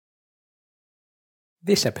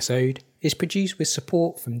This episode is produced with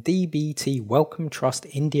support from DBT Wellcome Trust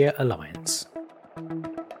India Alliance.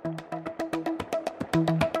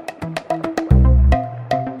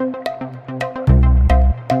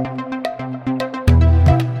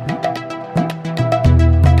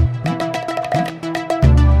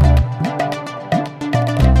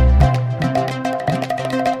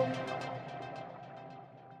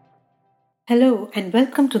 Hello and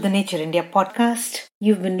welcome to the Nature India podcast.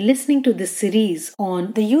 You've been listening to this series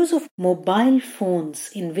on the use of mobile phones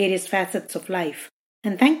in various facets of life.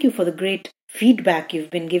 And thank you for the great feedback you've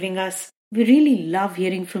been giving us. We really love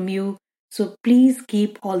hearing from you. So please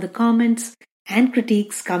keep all the comments and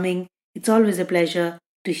critiques coming. It's always a pleasure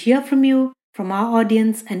to hear from you, from our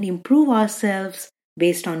audience, and improve ourselves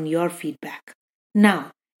based on your feedback.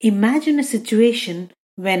 Now, imagine a situation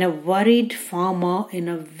when a worried farmer in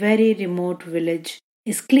a very remote village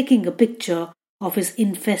is clicking a picture of his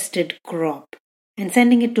infested crop and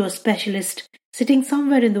sending it to a specialist sitting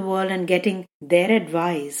somewhere in the world and getting their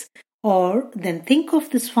advice. Or then think of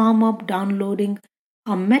this farmer downloading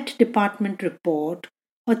a Met Department report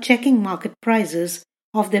or checking market prices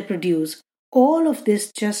of their produce, all of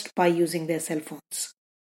this just by using their cell phones.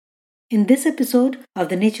 In this episode of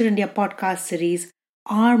the Nature India podcast series,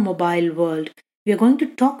 Our Mobile World, we are going to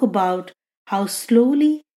talk about how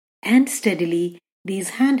slowly and steadily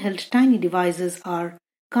these handheld tiny devices are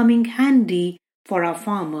coming handy for our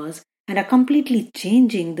farmers and are completely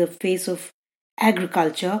changing the face of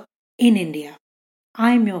agriculture in India.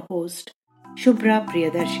 I am your host, Shubhra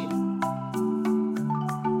Priyadarshi.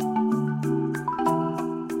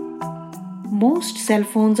 Most cell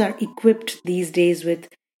phones are equipped these days with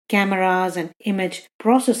cameras and image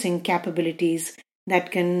processing capabilities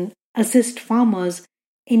that can assist farmers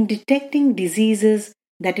in detecting diseases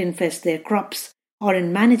that infest their crops, or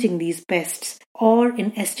in managing these pests, or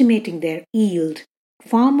in estimating their yield.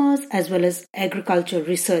 Farmers as well as agriculture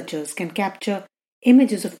researchers can capture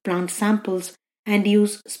images of plant samples and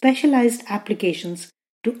use specialized applications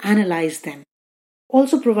to analyze them,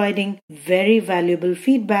 also providing very valuable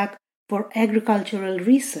feedback for agricultural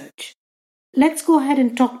research. Let's go ahead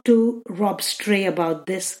and talk to Rob Stray about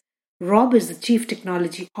this. Rob is the Chief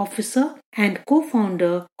Technology Officer and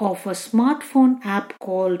co-founder of a smartphone app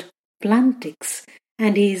called Plantix,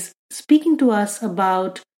 and he's speaking to us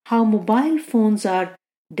about how mobile phones are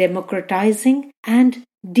democratizing and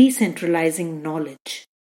decentralizing knowledge.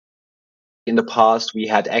 In the past, we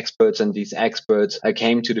had experts, and these experts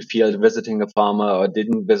came to the field visiting a farmer or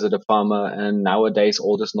didn't visit a farmer. And nowadays,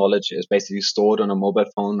 all this knowledge is basically stored on a mobile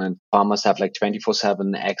phone, and farmers have like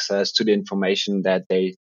 24/7 access to the information that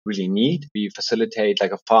they really need. We facilitate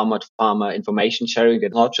like a farmer to farmer information sharing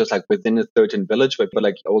that not just like within a certain village, but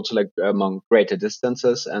like also like among greater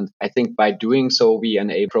distances. And I think by doing so, we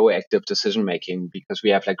enable proactive decision making because we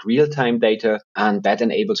have like real time data, and that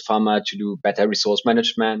enables farmer to do better resource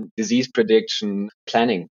management, disease prediction,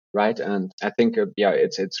 planning, right? And I think,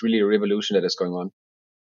 it's really a revolution that is going on.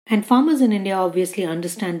 And farmers in India obviously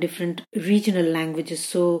understand different regional languages,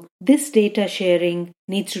 so this data sharing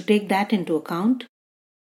needs to take that into account.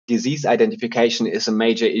 Disease identification is a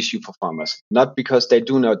major issue for farmers, not because they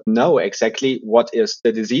do not know exactly what is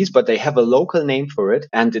the disease, but they have a local name for it.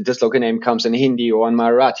 And this local name comes in Hindi or in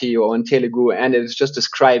Marathi or in Telugu, and it's just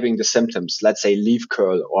describing the symptoms, let's say leaf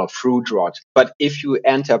curl or fruit rot. But if you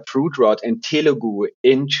enter fruit rot in Telugu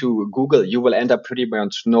into Google, you will end up pretty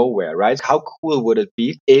much nowhere, right? How cool would it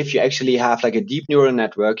be if you actually have like a deep neural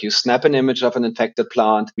network, you snap an image of an infected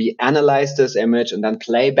plant, we analyze this image and then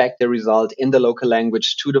play back the result in the local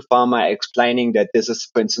language to the farmer, explaining that this is,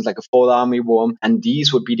 for instance, like a fall armyworm, and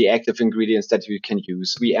these would be the active ingredients that you can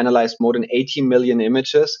use. We analyzed more than 80 million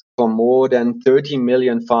images for more than 30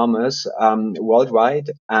 million farmers worldwide,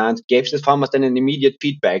 and gave the farmers then an immediate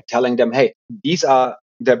feedback telling them, hey, these are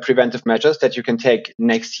the preventive measures that you can take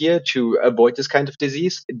next year to avoid this kind of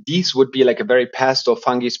disease. These would be like a very pest or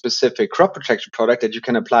fungi specific crop protection product that you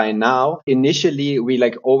can apply now. Initially, we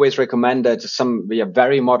like always recommended some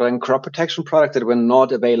very modern crop protection products that were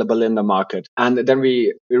not available in the market. And then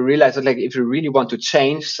we realized that like if we really want to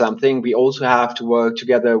change something, we also have to work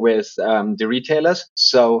together with the retailers.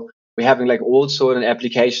 So we're having like also an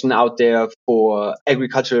application out there for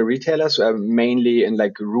agricultural retailers, mainly in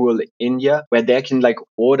like rural India, where they can like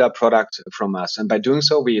order product from us. And by doing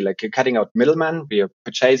so, we like cutting out middlemen. We are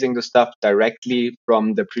purchasing the stuff directly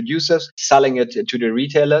from the producers, selling it to the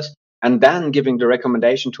retailers, and then giving the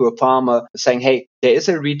recommendation to a farmer saying, hey, there is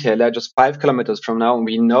a retailer just 5 kilometers from now, and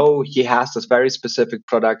we know he has this very specific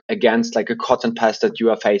product against like a cotton pest that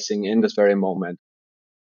you are facing in this very moment.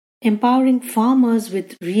 Empowering farmers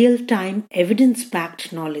with real-time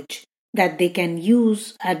evidence-backed knowledge. that they can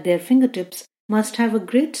use at their fingertips must have a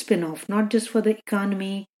great spin off, not just for the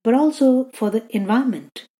economy, but also for the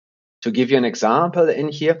environment. To give you an example in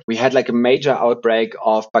here, we had like a major outbreak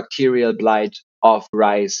of bacterial blight of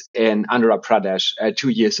rice in Andhra Pradesh 2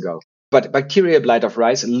 years ago. But bacterial blight of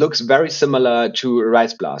rice looks very similar to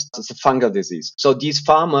rice blast. It's a fungal disease. So these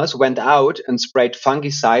farmers went out and sprayed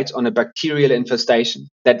fungicides on a bacterial infestation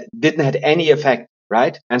that didn't have any effect,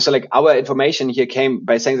 right? And so like our information here came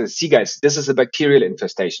by saying that, see guys, this is a bacterial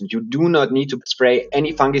infestation. You do not need to spray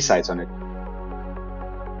any fungicides on it.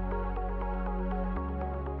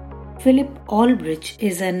 Philip Albrecht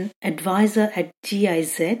is an advisor at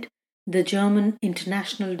GIZ, the German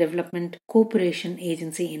International Development Cooperation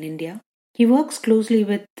Agency in India. He works closely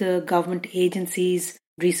with government agencies,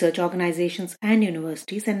 research organizations, and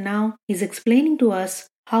universities, and now he's explaining to us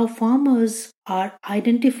how farmers are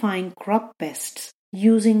identifying crop pests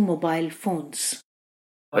using mobile phones.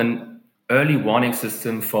 An early warning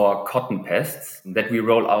system for cotton pests that we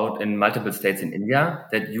roll out in multiple states in India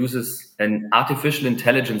that uses an artificial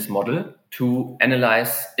intelligence model to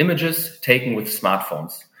analyze images taken with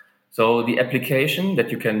smartphones. So the application that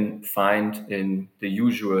you can find in the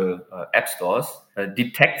usual app stores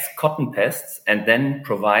detects cotton pests and then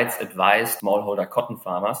provides advice to smallholder cotton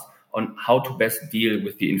farmers on how to best deal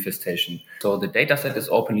with the infestation. So the dataset is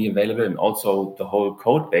openly available and also the whole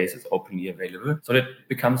code base is openly available. So it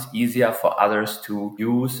becomes easier for others to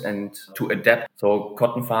use and to adapt. So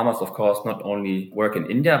cotton farmers, of course, not only work in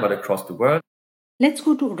India, but across the world. Let's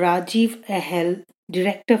go to Rajiv Ahel,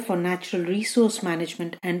 Director for Natural Resource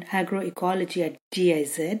Management and Agroecology at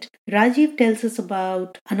GIZ. Rajiv tells us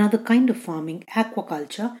about another kind of farming,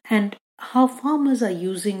 aquaculture, and how farmers are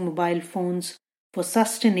using mobile phones for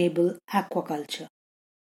sustainable aquaculture.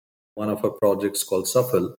 One of our projects called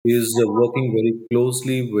Safal is working very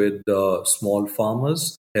closely with small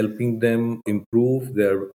farmers, helping them improve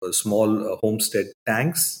their small homestead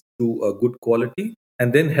tanks to a good quality,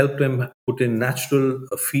 and then help them put in natural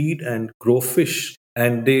feed and grow fish.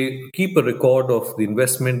 And they keep a record of the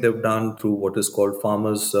investment they've done through what is called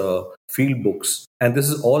farmers' field books. And this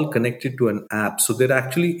is all connected to an app. So they're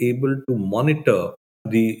actually able to monitor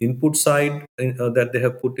the input side that they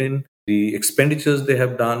have put in, the expenditures they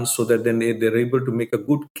have done, so that then they're able to make a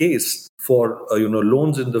good case for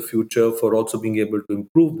loans in the future, for also being able to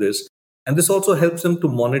improve this. And this also helps them to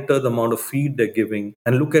monitor the amount of feed they're giving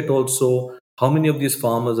and look at also how many of these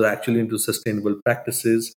farmers are actually into sustainable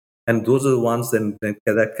practices. And those are the ones then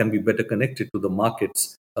that can be better connected to the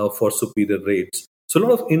markets for superior rates. So a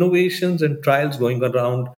lot of innovations and trials going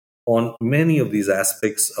around on many of these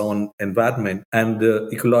aspects on environment and the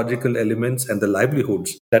ecological elements and the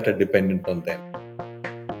livelihoods that are dependent on them.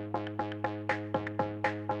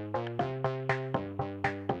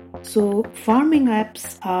 So, farming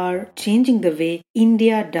apps are changing the way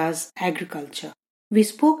India does agriculture. We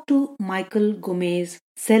spoke to Michael Gomez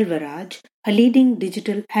Selvaraj, a leading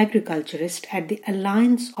digital agriculturist at the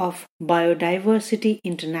Alliance of Biodiversity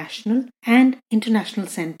International and International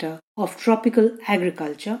Center of Tropical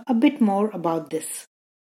Agriculture. A bit more about this.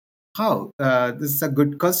 This is a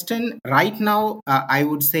good question. Right now, I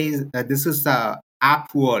would say this is the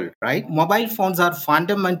app world, right? Mobile phones are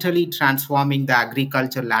fundamentally transforming the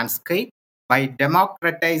agriculture landscape by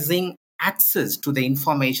democratizing access to the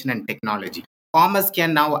information and technology. Farmers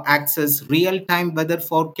can now access real-time weather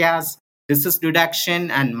forecasts, disease detection,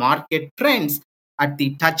 and market trends at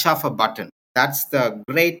the touch of a button. That's the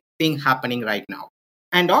great thing happening right now.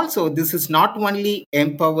 And also, this is not only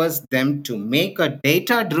empowers them to make a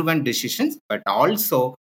data-driven decisions, but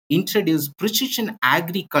also introduce precision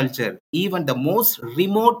agriculture, even the most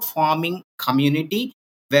remote farming community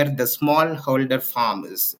where the smallholder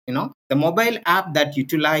farmers, the mobile app that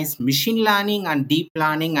utilize machine learning and deep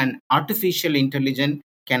learning and artificial intelligence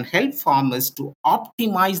can help farmers to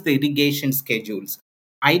optimize the irrigation schedules,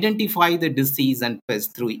 identify the disease and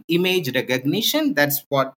pest through image recognition. That's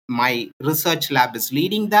what my research lab is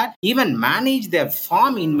leading that. Even manage their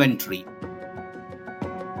farm inventory.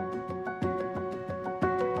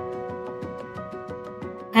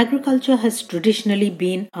 Agriculture has traditionally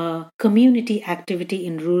been a community activity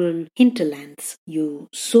in rural hinterlands. You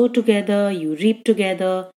sow together, you reap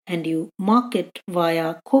together, and you market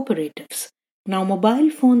via cooperatives. Now, mobile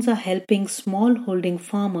phones are helping smallholding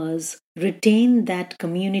farmers retain that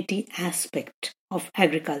community aspect of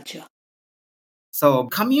agriculture. So,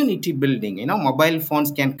 community building, mobile phones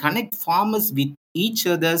can connect farmers with each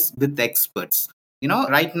others with experts.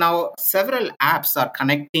 Right now, several apps are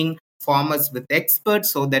connecting farmers with experts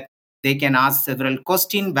so that They can ask several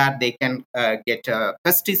questions where they can get a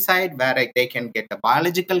pesticide, where they can get a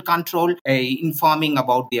biological control, informing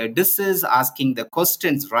about their disease, asking the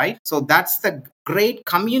questions, right? So that's the great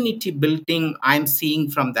community building I'm seeing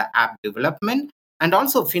from the app development. And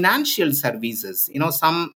also financial services.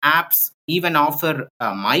 Some apps even offer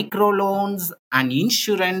microloans and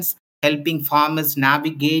insurance, helping farmers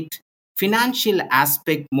navigate financial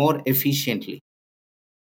aspect more efficiently.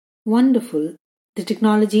 Wonderful. The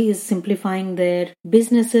technology is simplifying their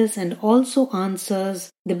businesses and also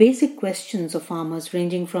answers the basic questions of farmers,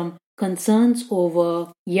 ranging from concerns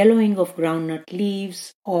over yellowing of groundnut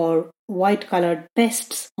leaves or white colored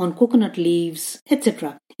pests on coconut leaves,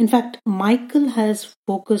 etc. In fact, Michael has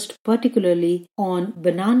focused particularly on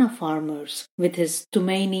banana farmers with his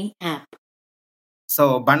Tumaini app.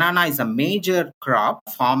 So banana is a major crop.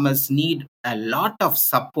 Farmers need a lot of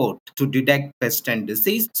support to detect pest and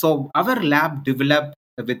disease. So our lab developed,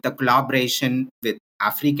 with the collaboration with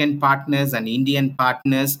African partners and Indian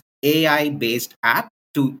partners, AI-based app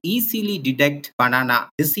to easily detect banana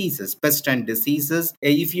diseases, pest and diseases.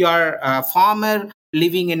 If you are a farmer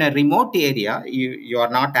living in a remote area, you are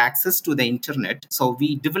not access to the internet. So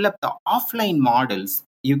we developed the offline models.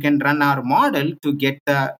 You can run our model to get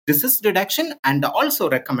the disease detection and also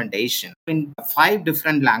recommendation in 5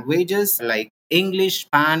 different languages like English,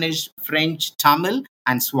 Spanish, French, Tamil,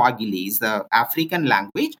 and Swahili is the African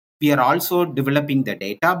language. We are also developing the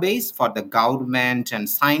database for the government and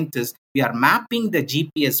scientists. We are mapping the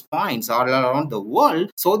GPS points all around the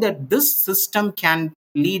world so that this system can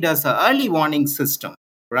lead us an early warning system,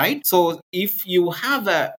 right? So if you have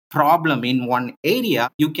a problem in one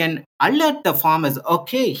area, you can alert the farmers,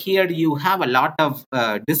 okay, here you have a lot of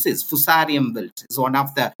disease. Fusarium wilt is one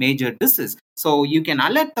of the major diseases. So you can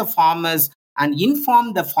alert the farmers and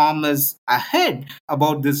inform the farmers ahead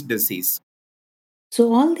about this disease.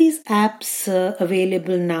 So all these apps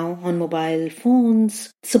available now on mobile phones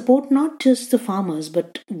support not just the farmers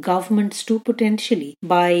but governments too, potentially,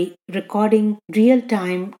 by recording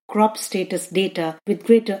real-time crop status data with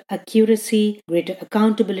greater accuracy, greater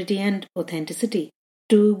accountability and authenticity.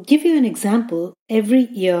 To give you an example, every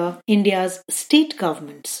year India's state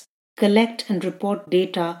governments collect and report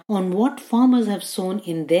data on what farmers have sown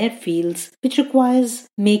in their fields, which requires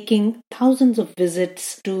making thousands of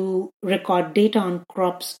visits to record data on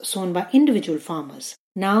crops sown by individual farmers.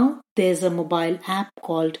 Now, there's a mobile app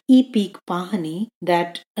called ePeak Pahani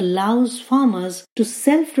that allows farmers to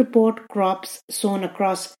self-report crops sown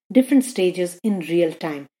across different stages in real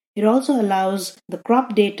time. It also allows the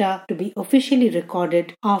crop data to be officially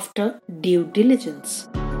recorded after due diligence.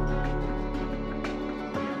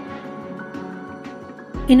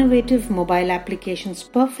 Innovative mobile applications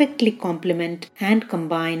perfectly complement and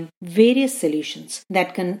combine various solutions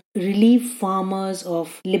that can relieve farmers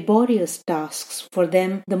of laborious tasks. For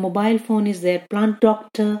them, the mobile phone is their plant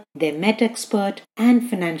doctor, their met expert, and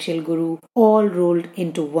financial guru, all rolled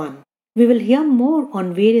into one. We will hear more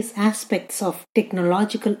on various aspects of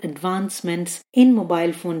technological advancements in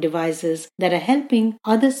mobile phone devices that are helping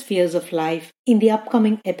other spheres of life in the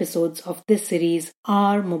upcoming episodes of this series,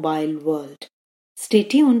 Our Mobile World. Stay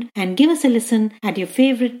tuned and give us a listen at your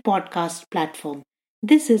favorite podcast platform.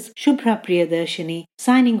 This is Shubhra Priyadarshini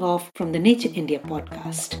signing off from the Nature India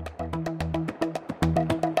podcast.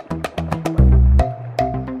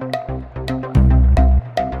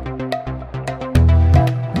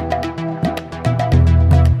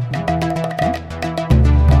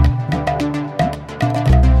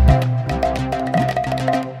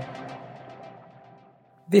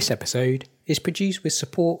 This episode is produced with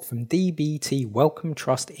support from DBT Wellcome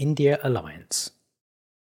Trust India Alliance.